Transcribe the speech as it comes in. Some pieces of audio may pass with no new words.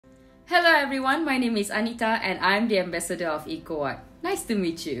Hello everyone, my name is Anita and I'm the ambassador of Ecowatt. Nice to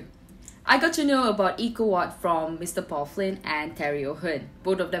meet you. I got to know about Ecowatt from Mr. Paul Flynn and Terry O'Hearn.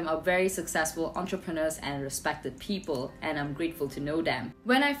 Both of them are very successful entrepreneurs and respected people, and I'm grateful to know them.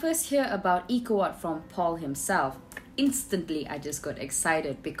 When I first hear about Ecowatt from Paul himself, instantly I just got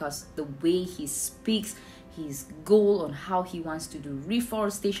excited because the way he speaks, his goal on how he wants to do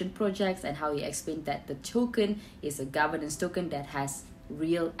reforestation projects, and how he explained that the token is a governance token that has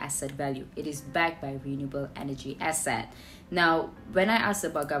real asset value. It is backed by renewable energy asset. Now, when I asked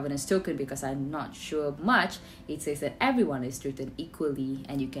about governance token, because I'm not sure much, it says that everyone is treated equally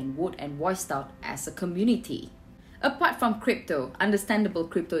and you can vote and voice out as a community. Apart from crypto, understandable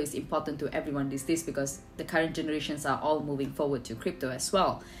crypto is important to everyone these days because the current generations are all moving forward to crypto as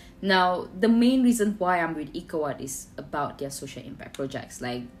well. Now, the main reason why I'm with Ecowatt is about their social impact projects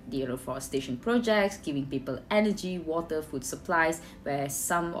like the reforestation projects, giving people energy, water, food supplies, where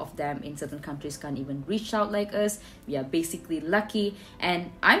some of them in certain countries can't even reach out like us. We are basically lucky,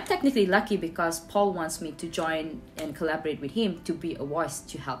 and I'm technically lucky because Paul wants me to join and collaborate with him to be a voice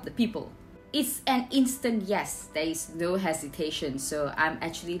to help the people. It's an instant yes, there is no hesitation, so I'm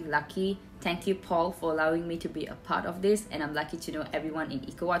actually lucky. Thank you, Paul, for allowing me to be a part of this, and I'm lucky to know everyone in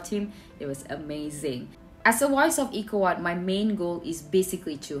Ecowatt team. It was amazing. As a voice of Ecowatt, my main goal is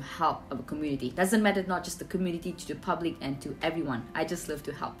basically to help our community. Doesn't matter, not just the community, to the public and to everyone. I just love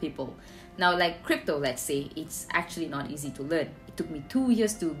to help people. Now, like crypto, let's say, it's actually not easy to learn. It took me 2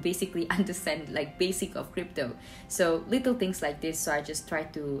 years to basically understand like basic of crypto. So little things like this, so I just try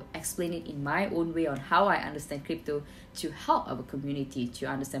to explain it in my own way on how I understand crypto to help our community to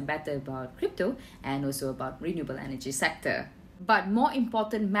understand better about crypto and also about renewable energy sector. But more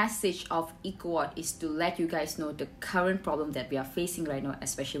important message of Ecowatt is to let you guys know the current problem that we are facing right now,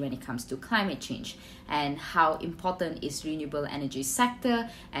 especially when it comes to climate change, and how important is renewable energy sector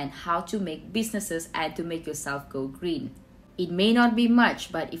and how to make businesses and to make yourself go green. It may not be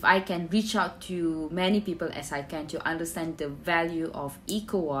much, but if I can reach out to many people as I can to understand the value of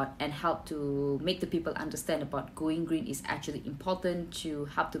Ecowatt and help to make the people understand about going green is actually important to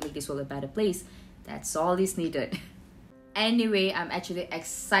help to make this world a better place, that's all is needed. Anyway, I'm actually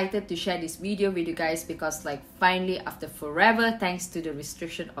excited to share this video with you guys because like finally after forever, thanks to the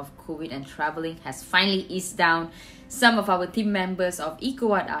restriction of COVID and traveling has finally eased down, some of our team members of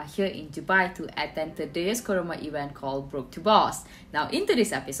Ecowatt are here in Dubai to attend today's Koroma event called Broke to Boss. Now in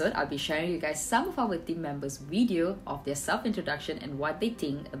today's episode, I'll be sharing you guys some of our team members' video of their self-introduction and what they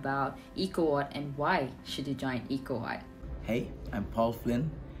think about Ecowatt and why should you join Ecowatt. Hey, I'm Paul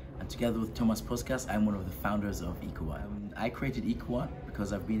Flynn, and together with Thomas Puskas, I'm one of the founders of Ecowatt. I created Ecowatt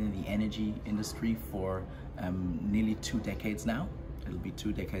because I've been in the energy industry for nearly 2 decades now. It'll be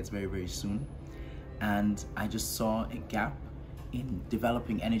 2 decades very, very soon. And I just saw a gap in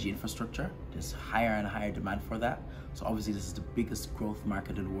developing energy infrastructure. There's higher and higher demand for that. So obviously this is the biggest growth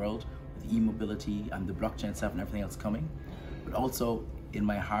market in the world with e-mobility and the blockchain stuff and everything else coming. But also in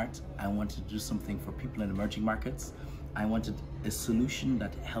my heart, I wanted to do something for people in emerging markets. I wanted a solution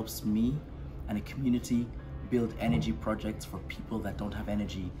that helps me and a community build energy projects for people that don't have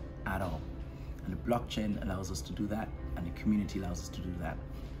energy at all. And the blockchain allows us to do that, and the community allows us to do that.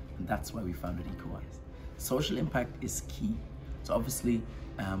 And that's why we founded Ecowatt. Social impact is key. So obviously,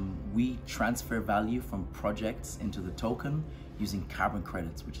 we transfer value from projects into the token using carbon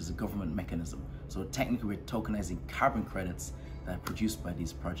credits, which is a government mechanism. So technically, we're tokenizing carbon credits that are produced by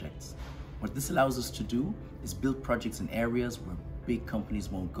these projects. What this allows us to do is build projects in areas where big companies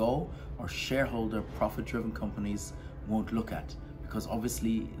won't go, or shareholder profit-driven companies won't look at, because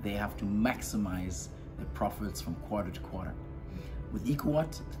obviously they have to maximize their profits from quarter to quarter. With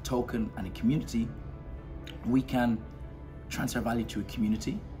Ecowatt, the token, and a community, we can transfer value to a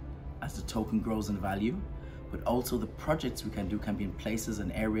community as the token grows in value, but also the projects we can do can be in places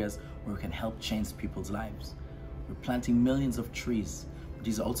and areas where we can help change people's lives. We're planting millions of trees.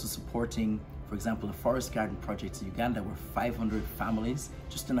 These are also supporting, for example, a forest garden project in Uganda where 500 families,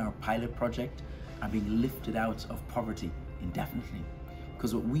 just in our pilot project, are being lifted out of poverty indefinitely.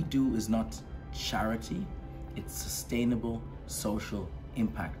 Because what we do is not charity, it's sustainable social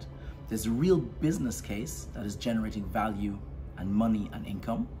impact. There's a real business case that is generating value and money and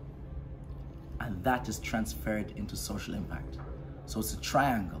income, and that is transferred into social impact. So it's a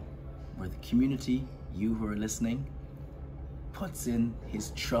triangle where the community, you who are listening, puts in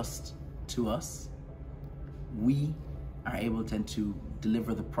his trust to us. We are able then to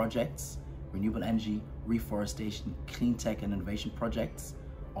deliver the projects, renewable energy, reforestation, clean tech and innovation projects,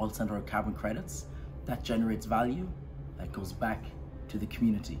 all centered on carbon credits. That generates value that goes back to the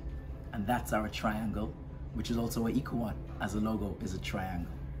community. And that's our triangle, which is also why Ecowatt as a logo is a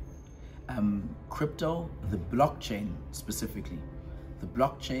triangle. Crypto, the blockchain specifically, the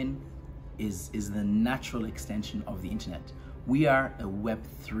blockchain is the natural extension of the internet. We are a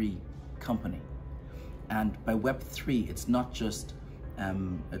Web3 company. And by Web3, it's not just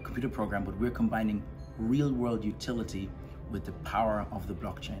a computer program, but we're combining real world utility with the power of the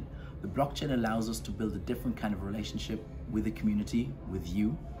blockchain. The blockchain allows us to build a different kind of relationship with the community, with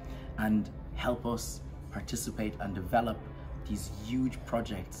you, and help us participate and develop these huge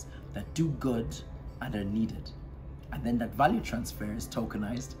projects that do good and are needed. And then that value transfer is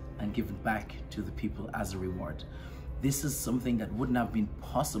tokenized and given back to the people as a reward. This is something that wouldn't have been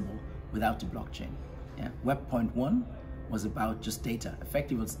possible without the blockchain. Yeah? Web 1.1 was about just data.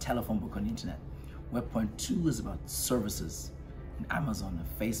 Effectively, it was a telephone book on the internet. Web 1.2 is about services, an Amazon,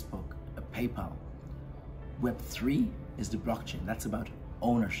 a Facebook, a PayPal. Web 3 is the blockchain. That's about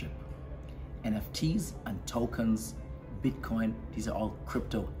ownership. NFTs and tokens, Bitcoin, these are all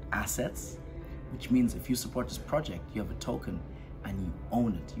crypto assets, which means if you support this project, you have a token and you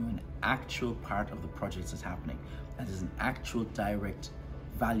own it. You're an actual part of the project that's happening. That is an actual direct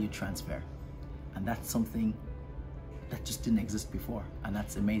value transfer. And that's something that just didn't exist before. And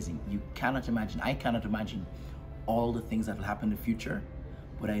that's amazing. You cannot imagine, I cannot imagine all the things that will happen in the future,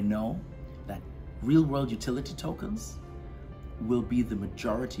 but I know that real world utility tokens will be the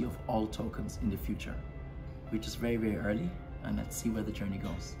majority of all tokens in the future. We're just very, very early, and let's see where the journey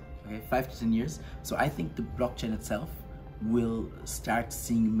goes. Okay, 5 to 10 years. So I think the blockchain itself will start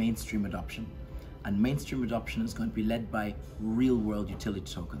seeing mainstream adoption. And mainstream adoption is going to be led by real world utility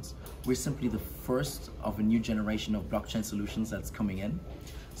tokens. We're simply the first of a new generation of blockchain solutions that's coming in.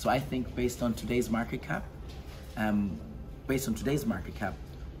 So I think based on today's market cap,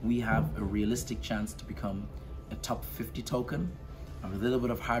 we have a realistic chance to become a top 50 token. With a little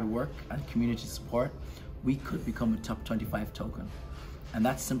bit of hard work and community support, we could become a top 25 token. And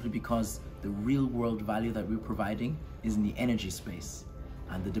that's simply because the real world value that we're providing is in the energy space.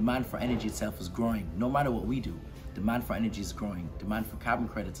 And the demand for energy itself is growing. No matter what we do, demand for energy is growing. Demand for carbon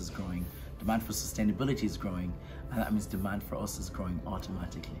credits is growing. Demand for sustainability is growing. And that means demand for us is growing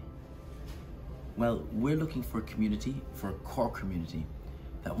automatically. Well, we're looking for a community, for a core community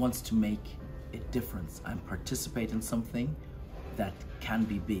that wants to make a difference and participate in something that can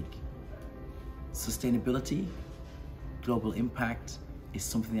be big. Sustainability, global impact is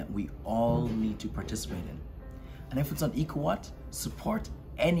something that we all need to participate in. And if it's on Ecowatt, support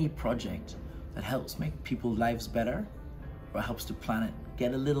any project that helps make people's lives better or helps the planet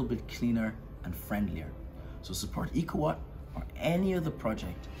get a little bit cleaner and friendlier. So support Ecowatt or any other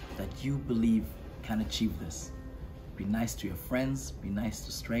project that you believe can achieve this. Be nice to your friends, be nice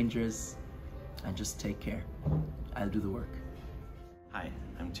to strangers, and just take care. I'll do the work. Hi,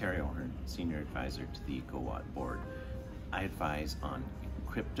 I'm Terry O'Hearn, Senior Advisor to the Ecowatt Board. I advise on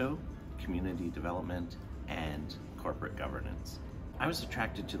crypto, community development, and corporate governance. I was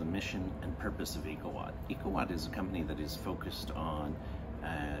attracted to the mission and purpose of Ecowatt. Ecowatt is a company that is focused on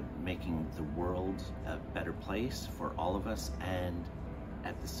making the world a better place for all of us, and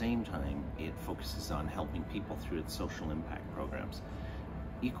at the same time, it focuses on helping people through its social impact programs.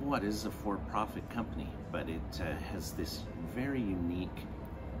 Ecowatt is a for-profit company, but it has this very unique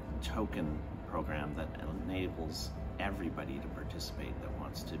token program that enables everybody to participate that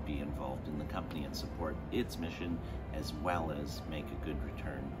wants to be involved in the company and support its mission, as well as make a good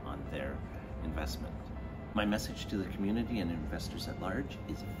return on their investment. My message to the community and investors at large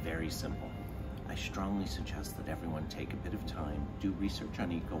is very simple. I strongly suggest that everyone take a bit of time, do research on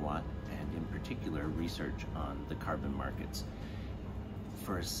Ecowatt, and in particular research on the carbon markets.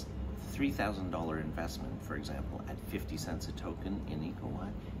 For a $3,000 investment, for example, at 50 cents a token in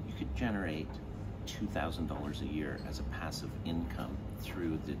Ecowatt, you could generate $2,000 a year as a passive income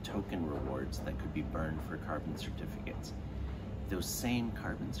through the token rewards that could be burned for carbon certificates. Those same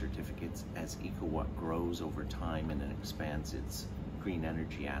carbon certificates, as Ecowatt grows over time and it expands its green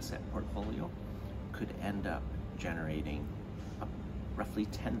energy asset portfolio, could end up generating roughly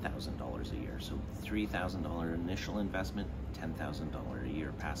 $10,000 a year. So $3,000 initial investment, $10,000 a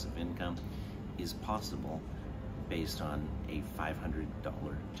year passive income is possible based on a $500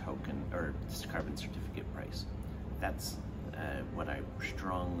 token or carbon certificate price. That's what I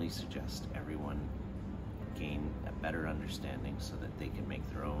strongly suggest everyone gain a better understanding so that they can make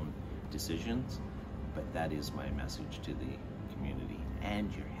their own decisions. But that is my message to the community, and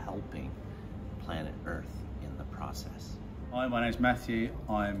you're helping planet Earth in the process. Hi, my name's Matthew.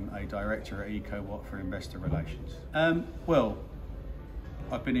 I'm a director at Ecowatt for Investor Relations. Well,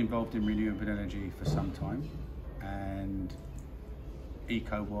 I've been involved in renewable energy for some time, and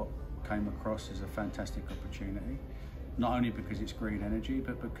Ecowatt came across as a fantastic opportunity. not only because it's green energy,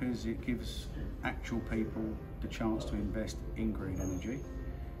 but because it gives actual people the chance to invest in green energy,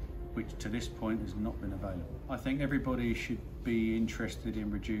 which to this point has not been available. I think everybody should be interested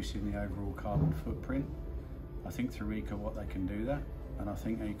in reducing the overall carbon footprint. I think through Ecowatt they can do that, and I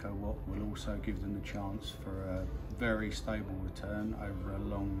think Ecowatt will also give them the chance for a very stable return over a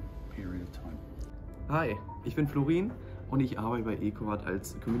long period of time. Hi, ich bin Florin und ich arbeite bei Ecowatt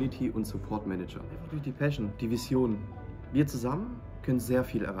als Community- und Support Manager. Einfach durch die Passion, die Vision. Wir zusammen können sehr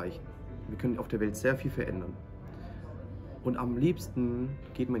viel erreichen. Wir können auf der Welt sehr viel verändern. Und am liebsten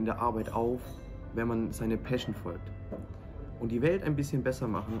geht man in der Arbeit auf, wenn man seine Passion folgt. Und die Welt ein bisschen besser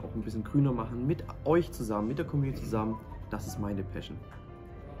machen, auch ein bisschen grüner machen, mit euch zusammen, mit der Community zusammen, das ist meine Passion.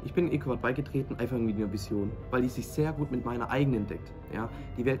 Ich bin Ecowatt beigetreten, einfach mit einer Vision, weil die sich sehr gut mit meiner eigenen deckt. Ja?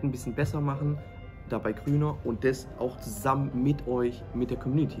 Die Welt ein bisschen besser machen, dabei grüner und das auch zusammen mit euch, mit der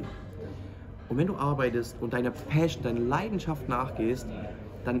Community. Und wenn du arbeitest und deiner Passion, deiner Leidenschaft nachgehst,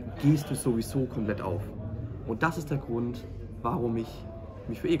 dann gehst du sowieso komplett auf. Und das ist der Grund, warum ich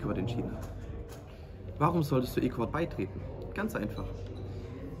mich für Ecowatt entschieden habe. Warum solltest du Ecowatt beitreten? Ganz einfach.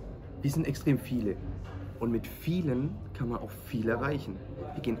 Wir sind extrem viele und mit vielen kann man auch viel erreichen.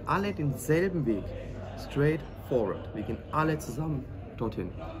 Wir gehen alle denselben Weg, straight forward. Wir gehen alle zusammen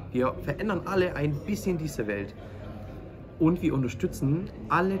dorthin. Wir verändern alle ein bisschen diese Welt und wir unterstützen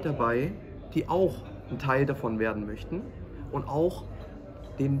alle dabei, die auch ein Teil davon werden möchten und auch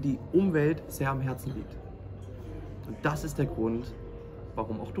denen die Umwelt sehr am Herzen liegt. Und das ist der Grund,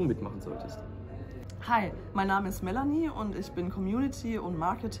 warum auch du mitmachen solltest. Hi, mein Name ist Melanie und ich bin Community- und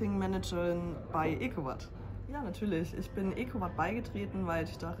Marketing-Managerin bei Ecowatt. Ja, natürlich. Ich bin Ecowatt beigetreten, weil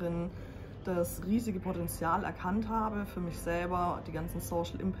ich darin das riesige Potenzial erkannt habe für mich selber, die ganzen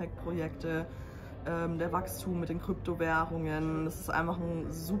Social-Impact-Projekte, der Wachstum mit den Kryptowährungen. Das ist einfach ein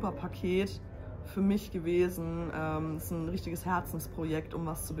super Paket für mich gewesen. Es ist ein richtiges Herzensprojekt, um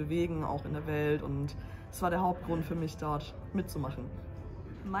was zu bewegen, auch in der Welt, und es war der Hauptgrund für mich, dort mitzumachen.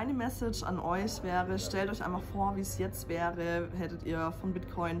 Meine Message an euch wäre, stellt euch einmal vor, wie es jetzt wäre, hättet ihr von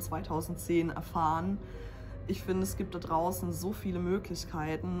Bitcoin 2010 erfahren. Ich finde, es gibt da draußen so viele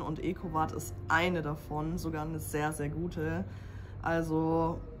Möglichkeiten und Ecowatt ist eine davon, sogar eine sehr, sehr gute.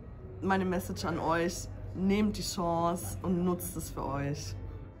 Also meine Message an euch, nehmt die Chance und nutzt es für euch.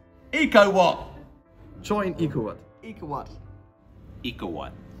 Ecowatt! Join Ecowatt. Ecowatt.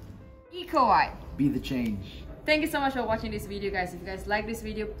 Ecowatt. Ecowatt. Be the change. Thank you so much for watching this video, guys. If you guys like this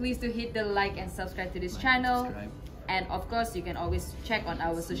video, please do hit the like and subscribe to this channel. Subscribe. And of course, you can always check on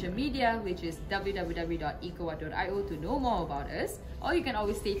our social media, which is www.ecowatt.io to know more about us. Or you can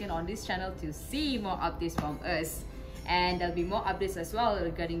always stay tuned on this channel to see more updates from us. And there'll be more updates as well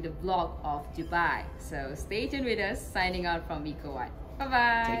regarding the vlog of Dubai. So stay tuned with us. Signing out from Ecowatt.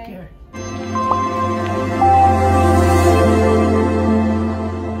 Bye-bye. Take care.